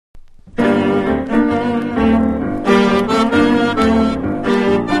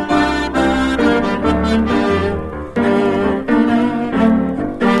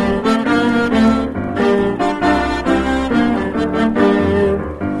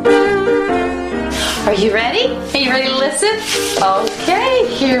Are you ready? Are you ready to listen? Okay,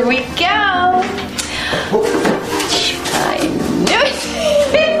 here we go. I knew it.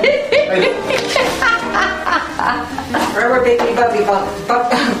 Rubber baby bubby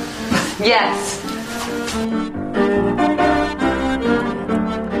bump. Yes.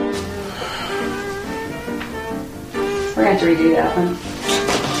 We're going to have to redo that one.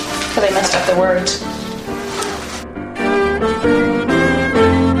 Because I messed up the words.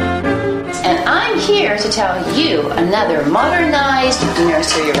 And I'm here to tell you another modernized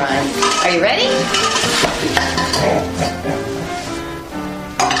nursery rhyme. Are you ready?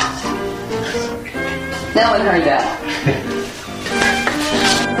 No one heard that.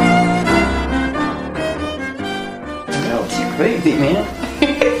 No, it's crazy, man.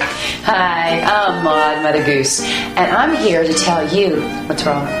 Hi, I'm Mod Mother Goose, and I'm here to tell you what's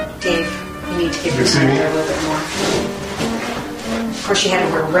wrong. Dave, you need to give your sister a little bit more. Of course, you had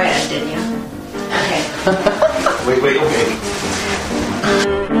to wear red, didn't you? Okay. Wait, okay.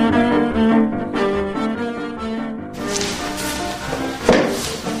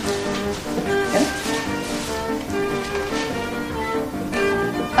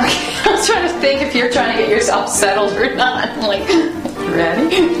 Okay, I was trying to think if you're trying to get yourself settled or not. I'm like,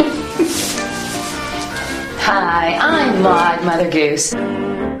 ready? Hi, I'm Mod Mother Goose.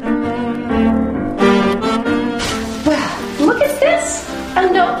 Well, look at this. A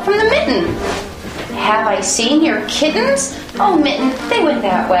note from the mitten. Have I seen your kittens? Oh, mitten, they went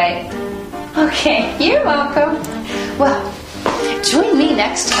that way. Okay, you're welcome. Well, join me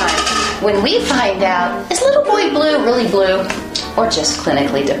next time when we find out, is little boy Blue really blue or just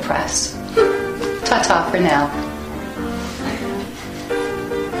clinically depressed? Ta-ta for now.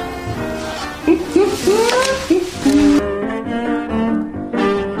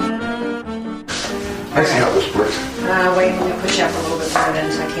 I see how this works. Wait, let me push up a little bit more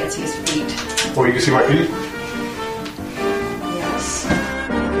then so I can't see his feet. Oh, you can see my feet? Yes.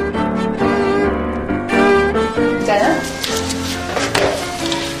 Dana?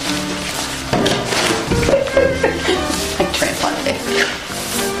 I tramp on it.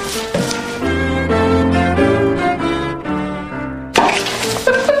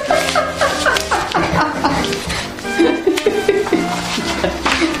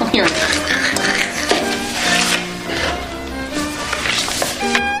 Here.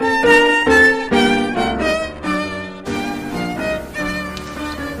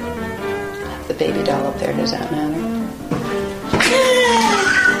 The baby doll up there, does that matter?